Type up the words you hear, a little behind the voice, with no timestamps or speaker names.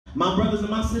My brothers and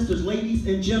my sisters, ladies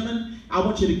and gentlemen, I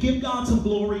want you to give God some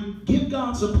glory, give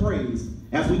God some praise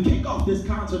as we kick off this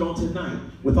concert on tonight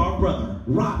with our brother,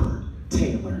 Robert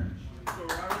Taylor.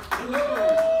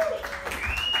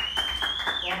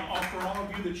 For all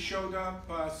of you that showed up,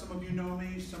 some of you know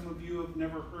me, some of you have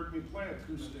never heard me play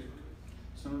acoustic.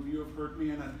 Some of you have heard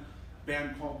me in a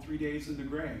band called 3 Days in the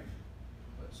Grave.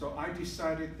 So I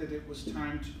decided that it was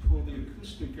time to pull the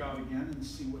acoustic out again and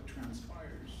see what transpires.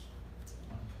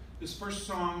 This first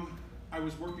song, I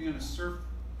was working in a surf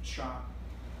shop,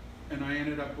 and I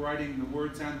ended up writing the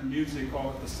words and the music all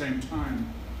at the same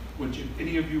time, which if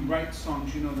any of you write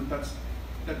songs, you know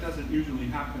that doesn't usually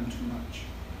happen too much.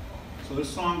 So this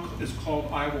song is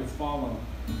called I Will Follow.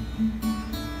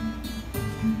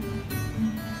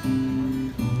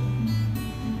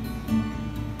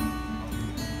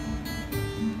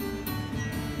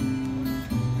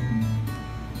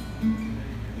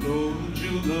 Lord,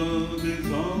 your love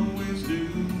is always new.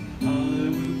 I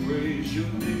will praise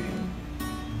your name,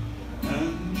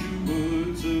 and your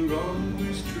words are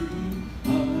always true. I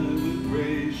will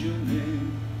praise your name.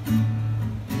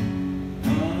 I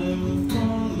will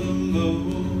follow,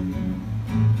 Lord,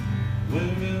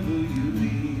 wherever you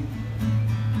lead.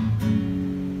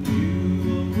 You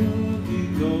are worthy,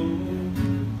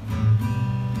 Lord.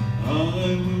 I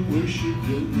will worship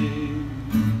your name.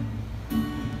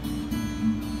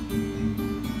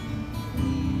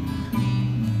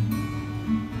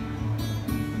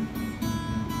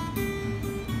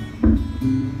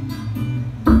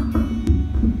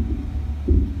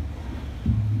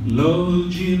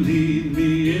 Lord, you lead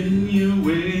me in your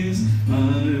ways. I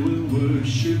will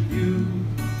worship you.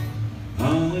 I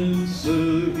will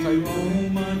serve you all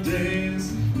my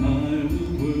days. I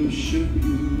will worship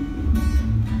you.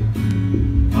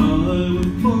 I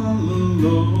will follow,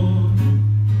 Lord,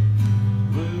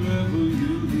 wherever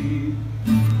you lead.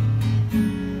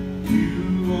 You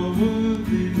are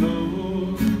worthy,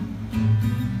 Lord.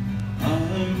 I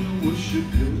will worship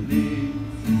your name.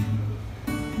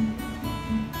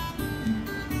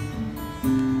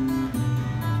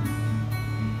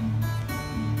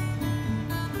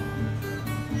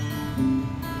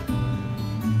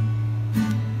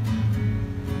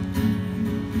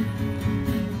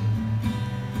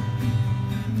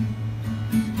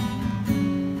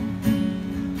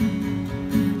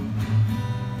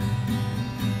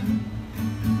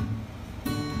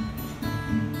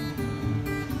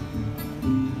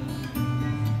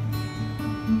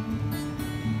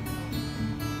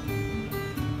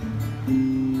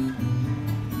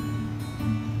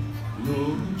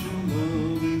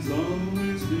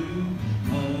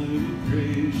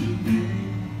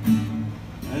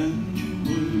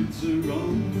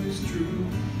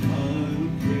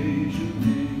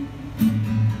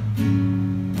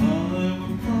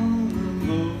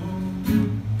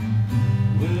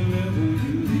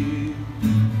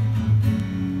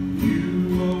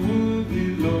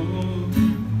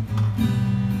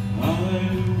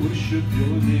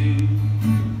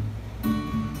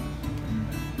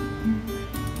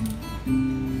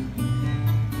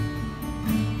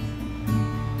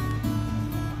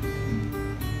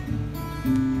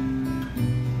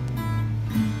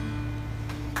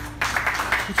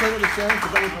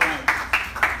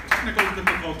 Technical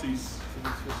difficulties.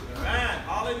 Man,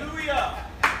 hallelujah.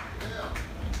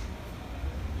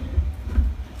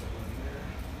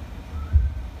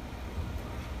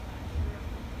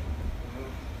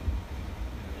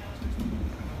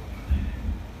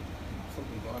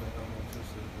 Something's on it. I don't know if this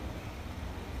is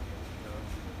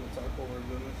what's our forward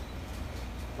limit.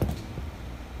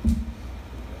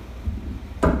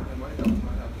 It might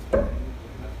have this one.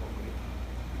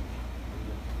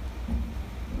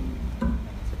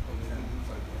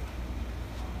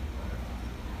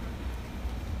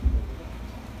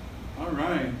 All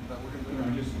right.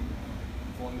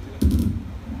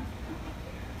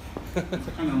 It's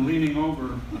kind of leaning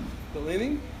over. The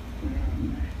leaning?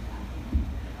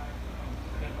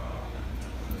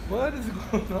 What is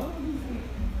going on?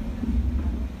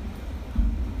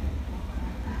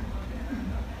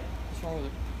 What's wrong with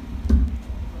it?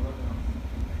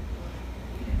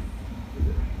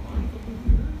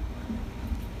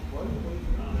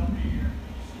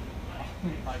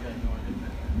 I got no idea.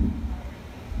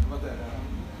 How about that?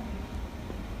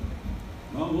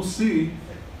 Well, we'll see.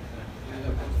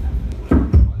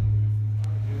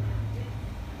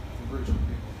 Bring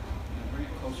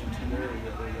it closer to there.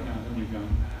 Yeah, there we go.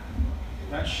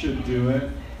 That should do it.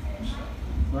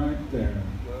 Right there.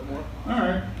 All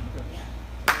right.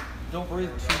 Don't breathe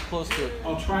too close to it.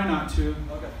 I'll try not to.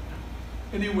 Okay.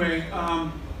 Anyway,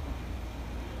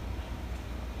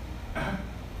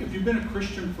 If you've been a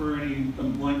Christian for any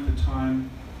length of time,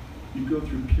 you go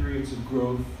through periods of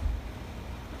growth.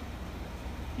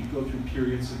 You go through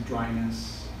periods of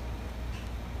dryness.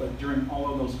 But during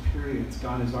all of those periods,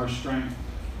 God is our strength.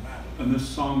 And this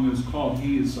song is called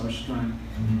He is Our Strength.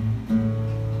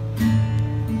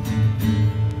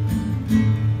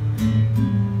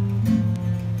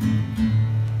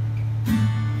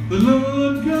 The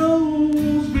Lord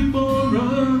goes before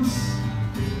us.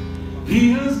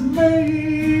 He has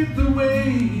made the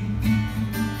way.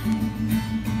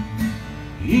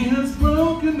 He has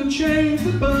broken the chains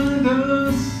that bind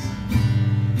us.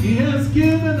 He has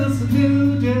given us a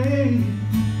new day.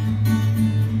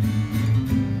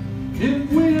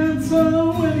 If we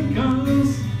answer when He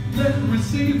comes, then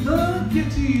receive the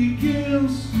gift He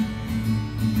gives.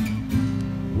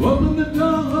 Open the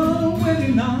door when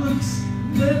He knocks,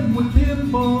 then with Him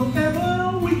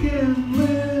forever we can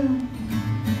live.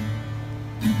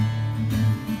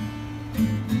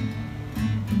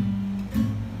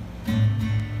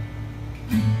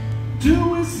 Do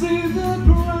we see the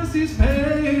price He's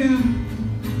paying,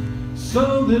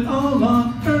 so that all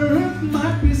on earth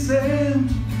might be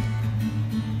saved?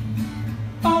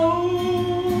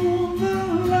 Oh, the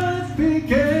life He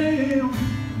gave,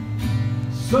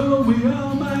 so we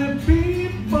all might be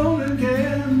born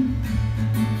again.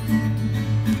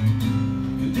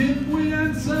 And if we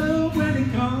answer when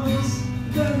He calls,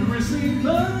 then receive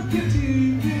the gift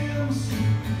He gives.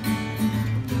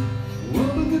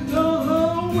 Open the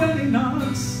door when He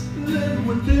knocks, then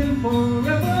with Him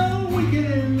forever we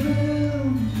can live.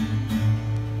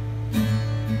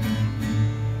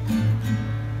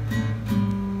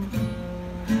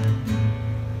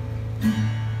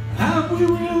 Have we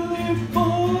really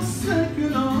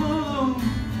forsaken all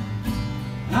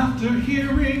after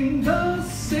hearing the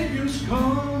Savior's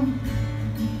call?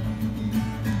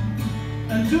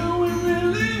 And do we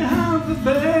really have the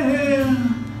faith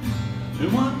in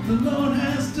what the Lord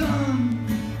has done?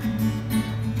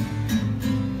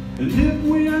 And if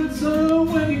we answer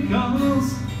when He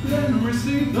calls, then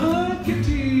receive the gift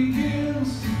He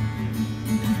gives.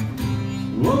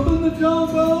 Open the door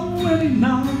when He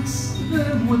knocks,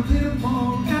 then with Him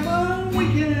forever we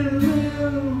can live.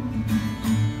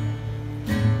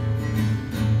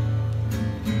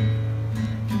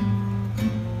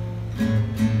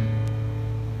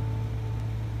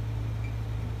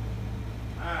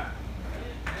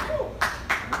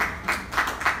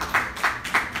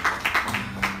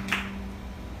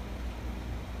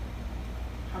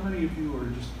 How many of you are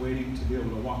just waiting to be able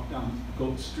to walk down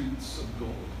gold streets of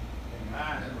gold?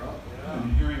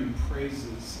 And hearing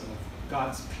praises of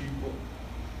God's people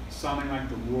sounding like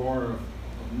the roar of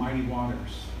mighty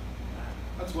waters?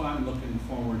 That's what I'm looking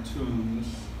forward to, and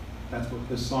that's what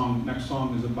this song, next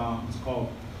song is about. It's called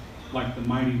Like the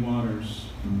Mighty Waters.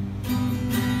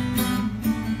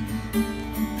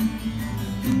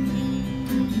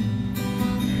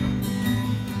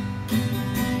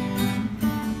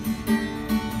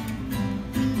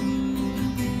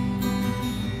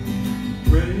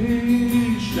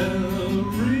 Praise shall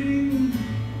ring,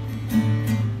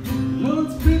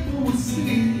 Lord's people will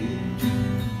sing,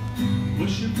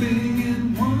 worshiping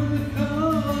in one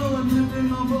accord,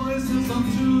 lifting our voices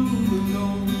unto the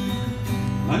Lord,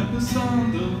 like the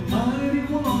sound of mighty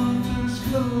waters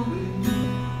flowing,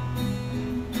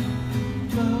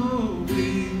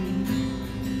 flowing,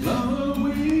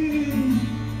 flowing,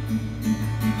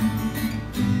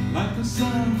 like the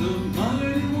sound of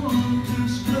mighty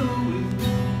waters flowing.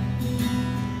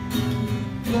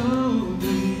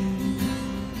 Flowing,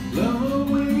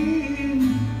 flowing.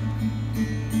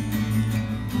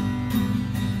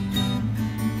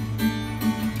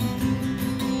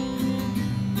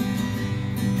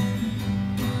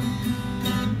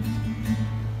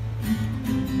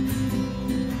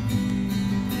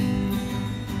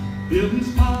 Feel His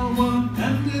power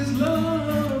and His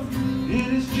love. It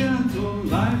is gentle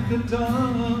like a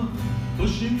dove,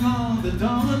 pushing all the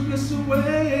darkness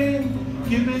away,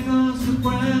 giving us a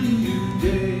brand new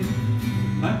day,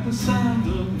 like the sound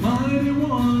of mighty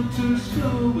waters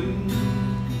flowing,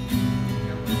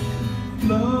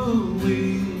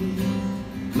 flowing,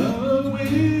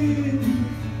 flowing,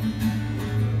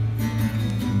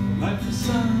 like the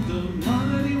sound of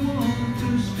mighty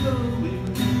waters flowing,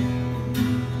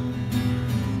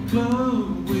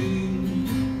 flowing,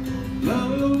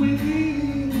 flowing.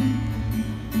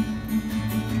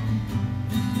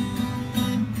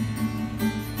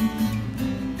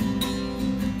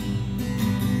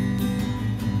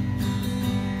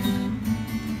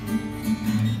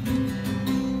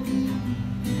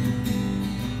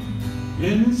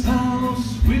 In His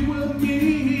house we will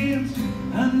meet,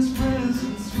 and His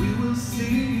presence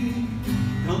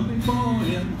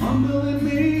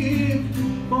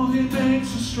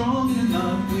strong and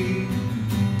not weak,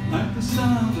 like the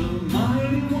sound of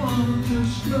mighty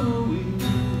waters flowing,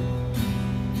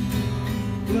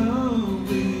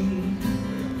 flowing,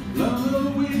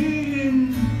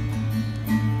 flowing,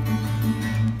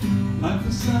 like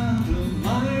the sound of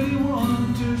mighty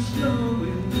waters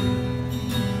flowing,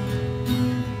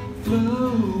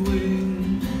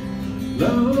 flowing,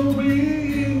 flowing.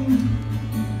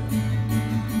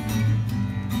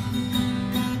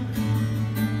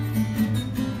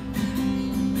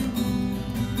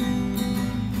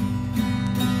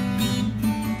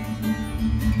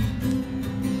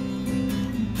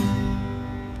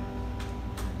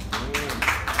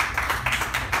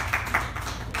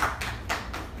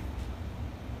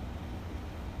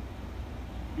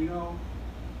 You know,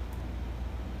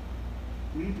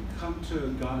 we need to come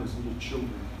to God as little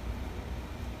children.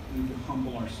 We need to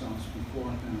humble ourselves before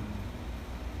Him.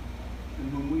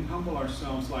 And when we humble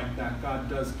ourselves like that, God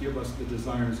does give us the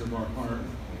desires of our heart.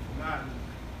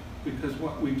 Because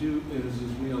what we do is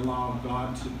we allow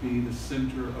God to be the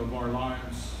center of our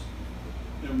lives.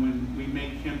 And when we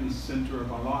make Him the center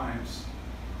of our lives,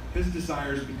 His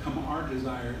desires become our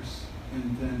desires.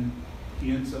 And then He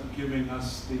ends up giving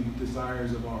us the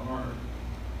desires of our heart.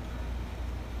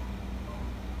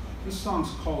 This song's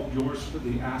called Yours for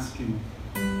the Asking.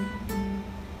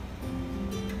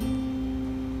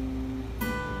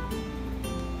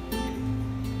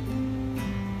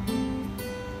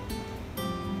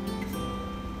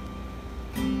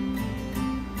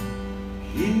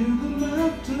 Hear the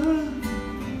laughter,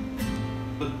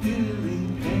 but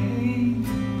feeling pain.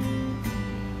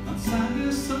 Outside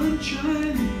there's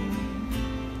sunshine,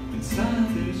 inside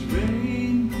there's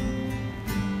rain.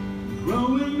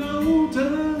 Growing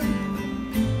older,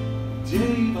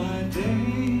 day by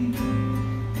day,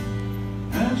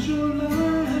 as your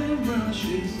life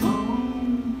rushes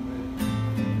on.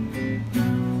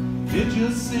 It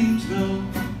just seems no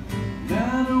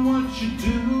matter what you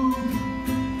do,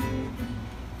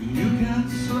 you can't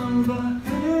slow the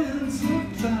hands of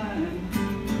time,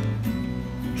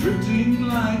 drifting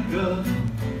like a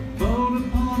boat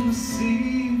upon the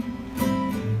sea.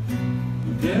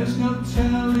 There's no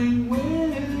telling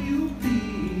where you'll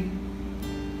be.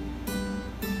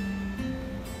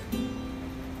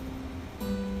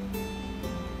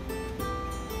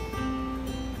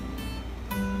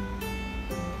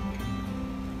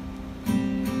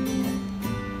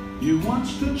 You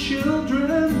watch the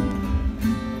children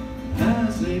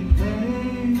as they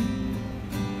play,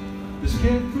 this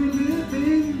carefree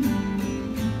living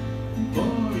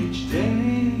for each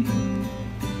day.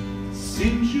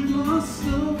 Seems you've lost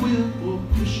the will for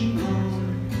pushing on.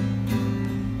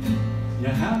 You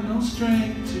have no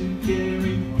strength to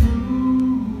carry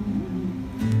through.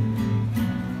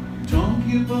 Don't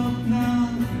give up now,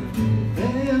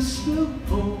 there's still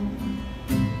hope.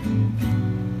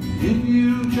 If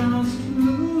you just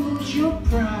lose your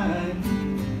pride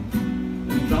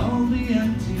and all the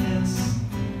emptiness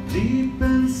deep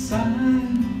inside,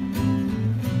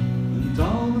 and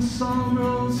all the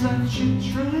sorrows that you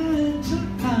tried to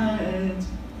hide.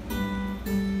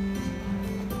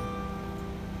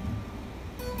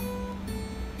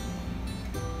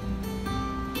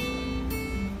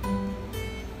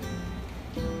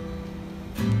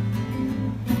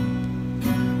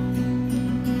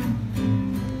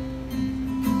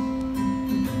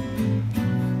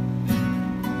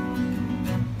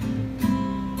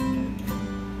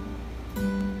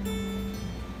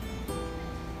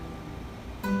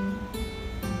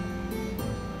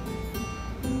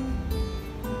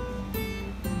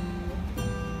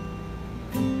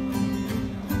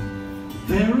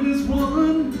 There is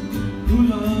one who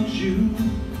loves you,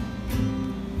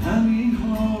 and He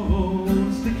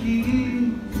holds the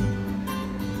key.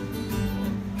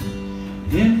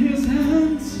 In His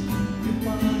hands you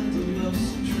find a love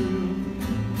so true.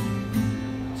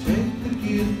 Take the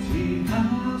gift He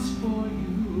has for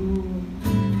you.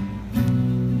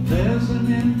 There's an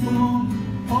end for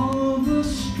all the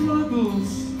struggles.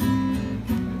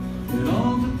 It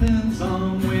all depends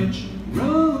on which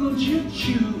road you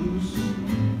choose.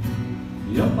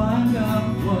 You'll find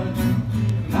out what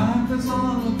life is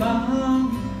all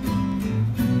about,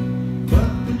 but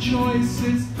the choice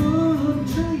is up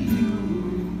to you.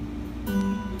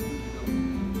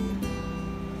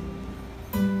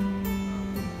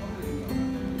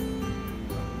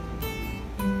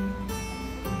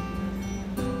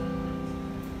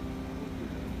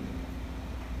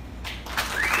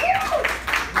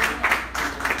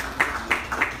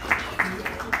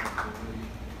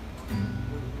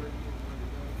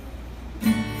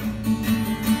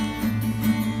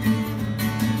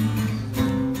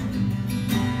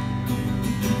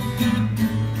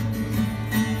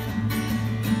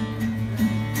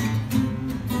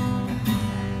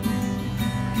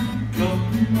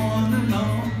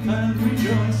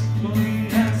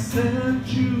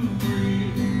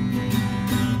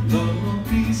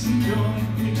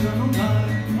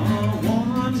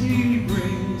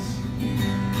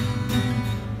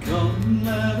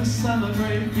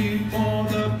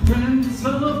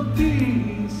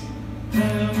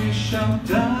 shall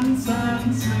dance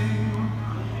and sing,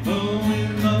 oh,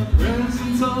 in the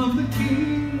presence of the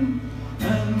King.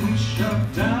 And we shall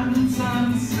dance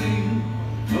and sing,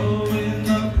 oh, in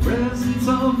the presence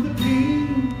of the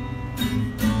King.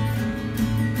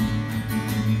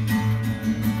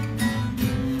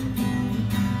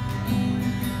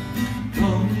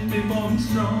 Come before his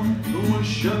throne,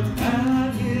 worship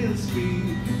at his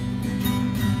feet.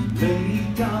 Lay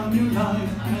down your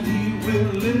life and he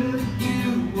will lift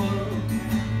you up.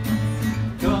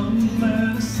 Come,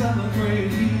 let us celebrate,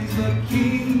 he's the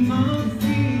King of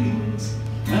Kings.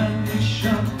 And we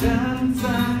shall dance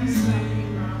and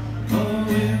sing, oh,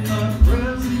 in the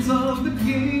presence of the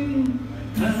King.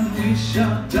 And we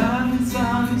shall dance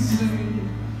and sing,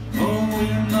 oh,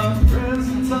 in the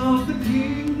presence of the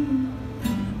King.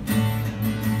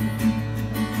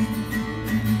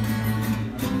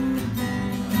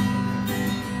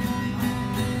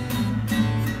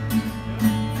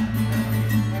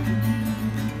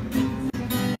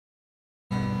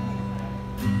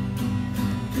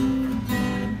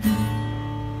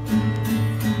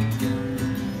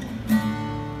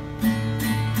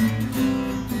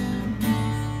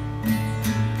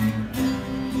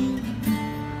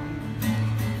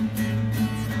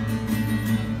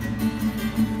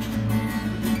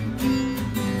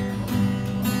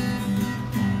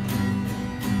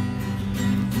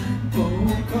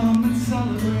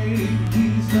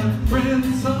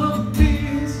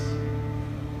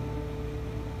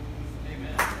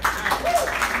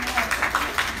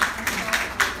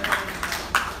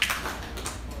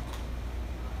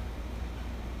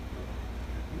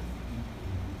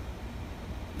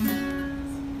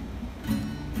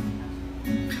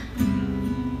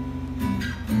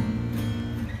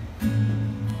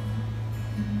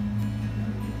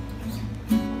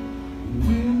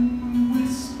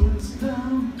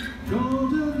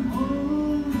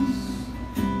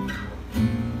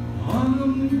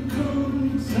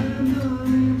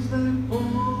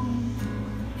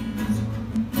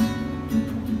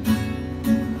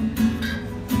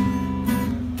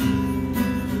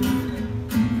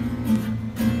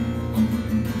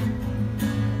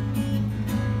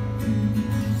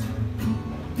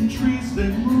 Trees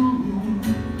that move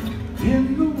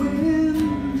in the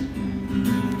wind,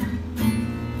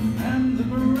 and the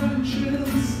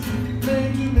branches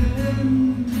they do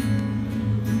bend.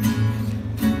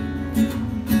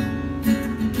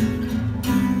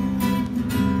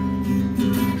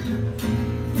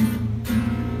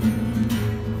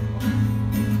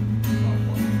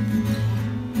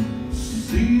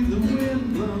 See the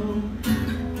wind blow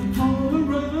all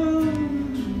around.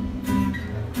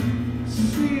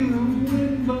 See the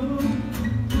wind blow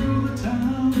through the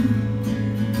town,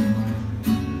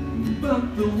 but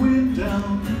the wind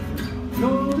down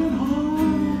Golden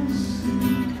Halls,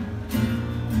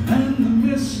 and the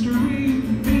mystery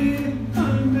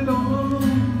behind it all.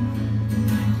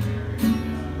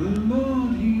 The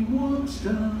Lord, he walks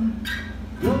down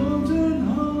Golden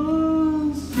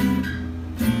Halls.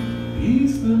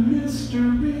 He's the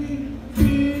mystery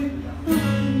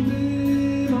behind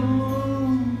it all.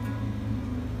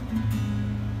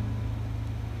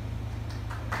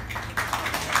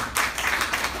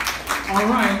 All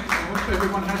right, I hope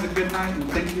everyone has a good night, and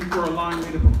thank you for allowing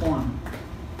me to perform.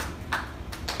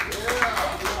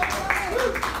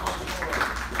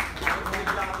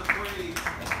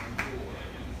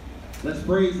 Let's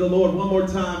praise the Lord one more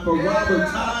time for Robert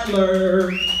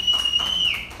Tyler.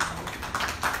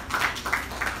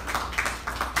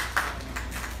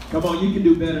 Come on, you can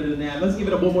do better than that. Let's give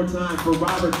it up one more time for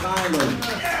Robert Tyler.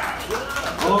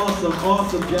 Awesome,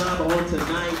 awesome job on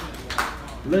tonight.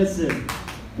 Listen,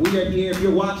 we are here. If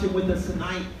you're watching with us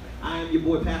tonight, I am your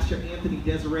boy, Pastor Anthony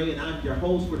Desiree, and I'm your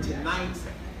host for tonight's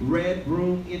Red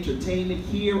Room Entertainment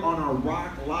here on our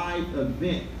Rock Live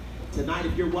event. Tonight,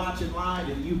 if you're watching live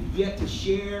and you've yet to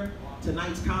share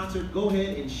tonight's concert, go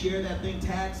ahead and share that thing,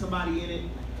 tag somebody in it,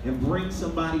 and bring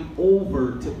somebody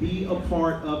over to be a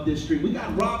part of this stream. We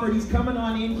got Robert, he's coming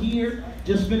on in here,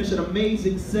 just finished an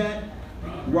amazing set.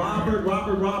 Robert,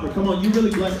 come on, you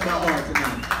really blessed my heart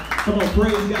tonight. Come on,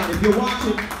 praise God. If you're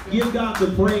watching, give God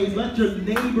some praise. Let your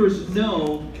neighbors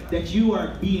know that you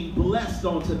are being blessed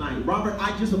on tonight. Robert,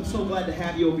 I'm so glad to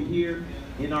have you over here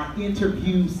in our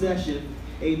interview session.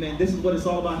 Amen. This is what it's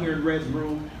all about here in Red's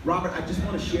Room. Robert, I just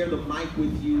want to share the mic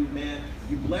with you, man.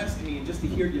 You blessed me, and just to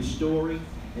hear your story,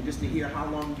 and just to hear how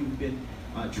long you've been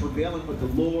travailing with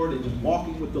the Lord and just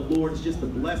walking with the Lord, it's just a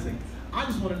blessing. I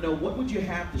just want to know, what would you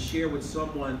have to share with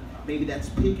someone maybe that's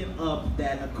picking up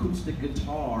that acoustic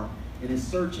guitar and is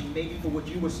searching maybe for what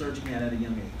you were searching at a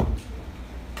young age?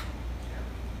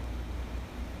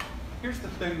 Here's the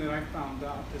thing that I found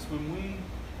out is when we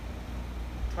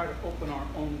try to open our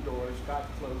own doors, God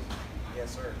closes them.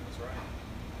 Yes, sir. That's right.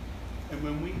 And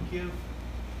when we give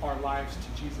our lives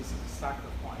to Jesus as a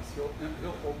sacrifice, He'll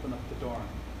open up the door.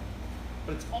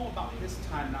 But it's all about His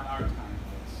time, not our time.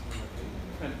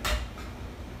 And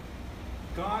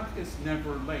God is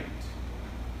never late.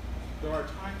 There are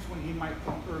times when He might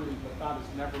come early, but God is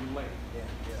never late. Yeah,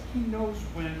 yeah. He knows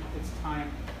when it's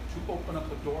time to open up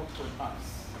a door for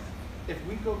us. If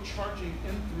we go charging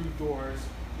in through doors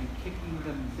and kicking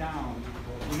them down,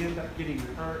 we end up getting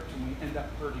hurt and we end up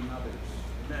hurting others.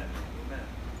 Amen. Amen.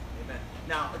 Amen.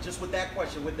 Now, just with that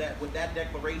question, with that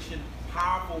declaration,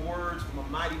 powerful words from a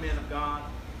mighty man of God.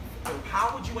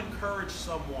 How would you encourage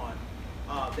someone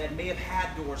that may have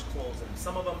had doors closed? And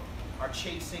some of them are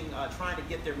chasing, trying to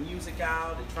get their music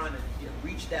out and trying to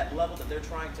reach that level that they're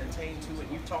trying to attain to.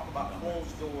 And you talk about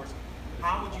closed doors.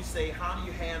 How would you say, how do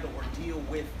you handle or deal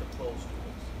with the closed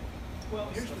doors? Well,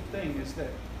 here's the thing is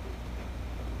that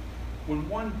when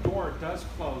one door does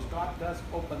close, God does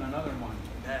open another one.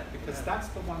 Because that's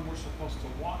the one we're supposed to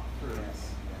walk through.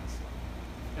 Yes, yes.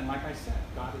 And like I said,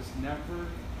 God is never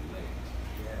late.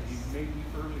 Yes. He may be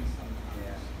early sometimes.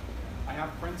 Yeah. I have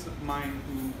friends of mine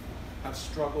who have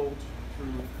struggled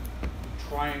through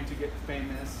trying to get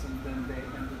famous, and then they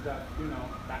ended up,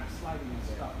 backsliding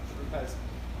and stuff because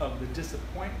of the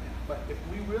disappointment. But if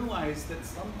we realize that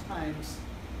sometimes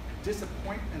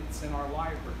disappointments in our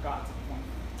life are God's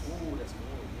appointments. Ooh, that's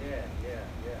cool. Yeah,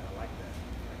 I like that.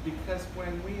 Because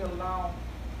when we allow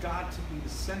God to be the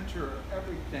center of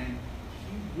everything,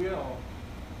 He will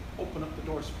open up the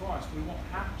doors for us. We won't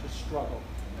have to struggle,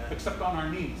 except on our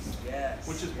knees. Yes.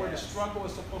 Which is where the struggle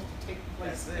is supposed to take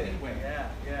place anyway.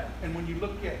 Yeah. And when you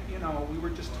look at, we were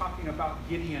just talking about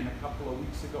Gideon a couple of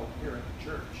weeks ago here at the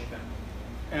church. Okay.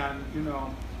 And,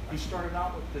 he started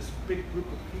out with this big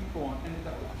group of people and ended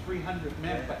up with 300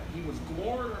 men, but he was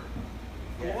glorious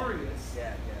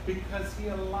because he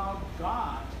allowed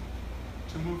God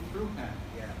to move through him.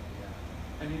 Yeah.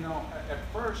 And at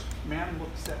first, man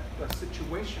looks at the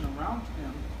situation around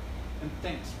him and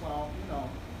thinks, well,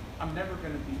 I'm never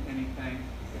going to be anything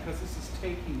because this is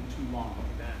taking too long.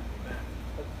 Amen.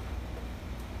 But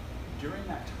during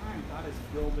that time, God is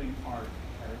building our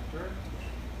character.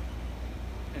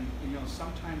 And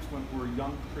sometimes when we're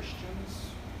young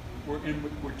Christians, we're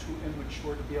too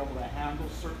immature to be able to handle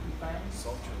certain things.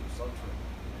 So true.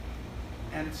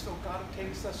 And so God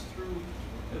takes us through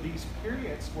these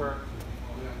periods where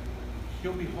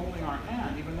He'll be holding our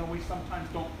hand, even though we sometimes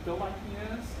don't feel like He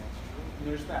is. And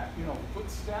there's that,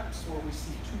 footsteps where we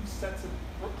see two sets of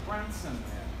footprints, and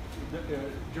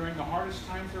during the hardest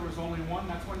times there was only one.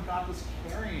 That's when God was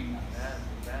carrying us.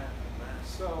 Amen.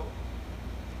 So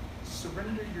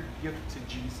surrender your gift to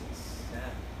Jesus.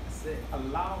 That's it.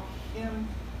 Allow Him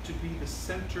to be the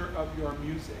center of your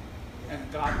music,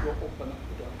 and God will open up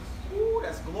the doors. Ooh,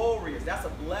 that's glorious. That's a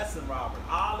blessing, Robert.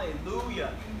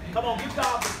 Hallelujah. Come on, give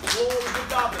God the glory, give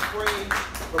God the praise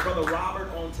for Brother Robert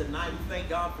on tonight. We thank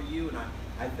God for you, and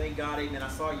I thank God, amen. I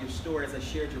saw your story as I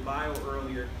shared your bio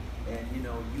earlier, and you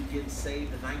getting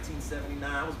saved in 1979.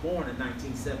 I was born in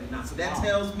 1979, so that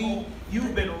tells me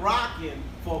you've been rocking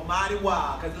for a mighty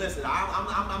while. Because listen,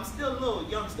 I'm still a little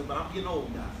youngster, but I'm getting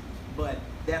old now. But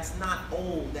that's not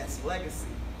old, that's legacy.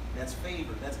 That's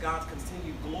favor. That's God's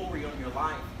continued glory on your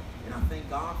life. And I thank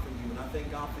God for you. And I thank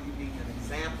God for you being an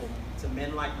example to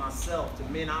men like myself, to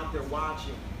men out there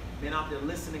watching, men out there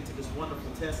listening to this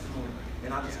wonderful testimony.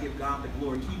 And I just give God the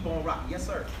glory. Keep on rocking. Yes,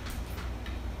 sir.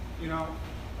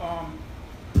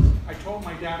 I told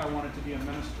my dad I wanted to be a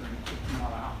minister and he kicked me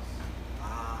out of the house.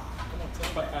 Come on,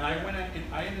 tell me.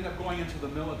 And I ended up going into the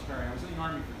military. I was in the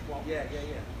Army for 12 years.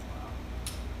 Yeah.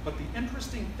 But the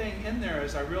interesting thing in there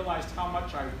is I realized how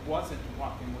much I wasn't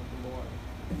walking with the Lord.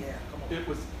 Yeah, come on. It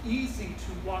was easy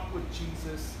to walk with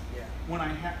Jesus when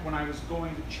I was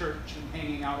going to church and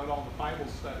hanging out at all the Bible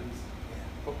studies. Yeah.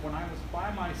 But when I was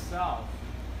by myself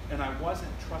and I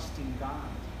wasn't trusting God,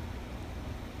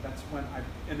 that's when I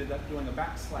ended up doing a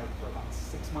backslide for about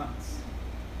 6 months.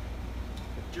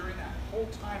 But during that whole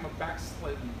time of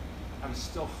backsliding, I was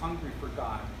still hungry for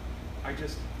God. I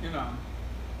just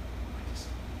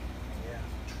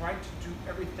tried to do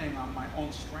everything on my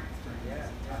own strength during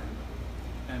that time.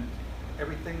 And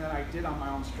everything that I did on my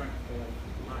own strength failed.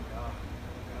 My God.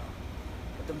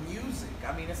 But the music,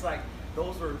 it's like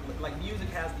music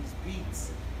has these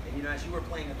beats. And as you were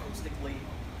playing acoustically,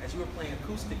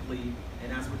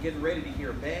 and as we're getting ready to hear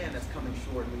a band that's coming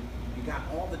shortly, you got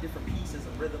all the different pieces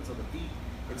and rhythms of the beat.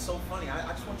 It's so funny.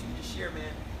 I just want you to just share,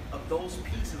 man, of those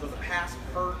pieces of the past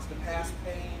hurts, the past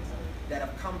pains, that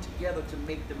have come together to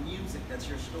make the music that's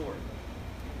your story.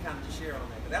 Kind of just share on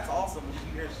that. But that's awesome when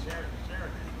you hear sharing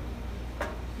that.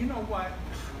 You know what?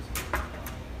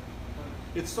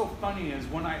 It's so funny is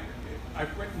when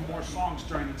I've written more songs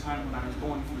during the time when I was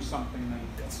going through something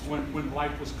than when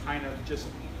life was kind of just,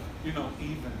 you know,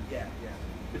 even. Yeah, yeah.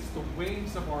 It's the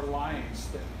waves of our lives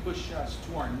that push us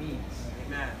to our knees.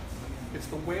 Amen. It's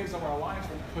the waves of our lives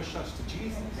that push us to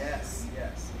Jesus. Yes,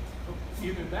 yes.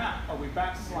 Either that or we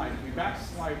backslide. We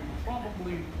backslide. We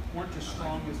probably weren't as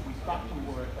strong as we thought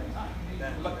we were at that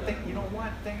time. But you know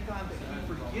what? Thank God that He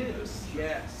forgives.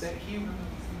 Yes. That He,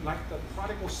 like the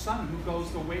prodigal son who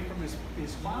goes away from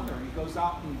his father, he goes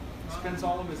out and spends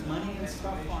all of his money and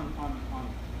stuff on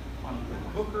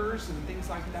hookers and things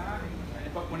like that.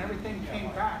 But when everything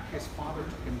came back, his father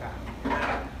took him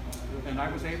back. And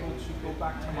I was able to go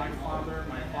back to my father.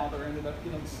 My father ended up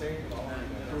getting saved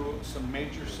through some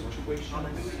major situations.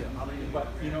 But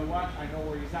you know what? I know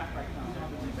where he's at right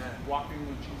now. Walking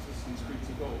with Jesus in streets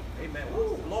of gold. Amen.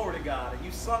 Woo, glory to God. And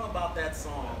you sung about that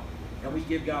song. And we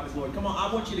give God the glory. Come on,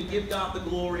 I want you to give God the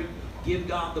glory. Give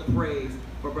God the praise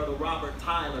for Brother Robert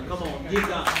Tyler. Come on, give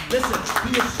God. Listen,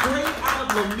 he is straight out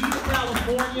of Lomita,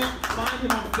 California. Find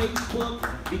him on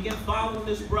Facebook. Begin following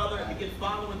this brother. Begin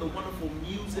following the wonderful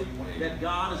music that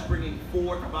God is bringing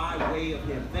forth by way of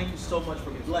him. Thank you so much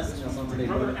for blessing us on today,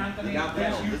 Brother Anthony, God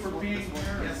bless thank you for being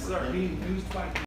here. Yes, sir. Being used by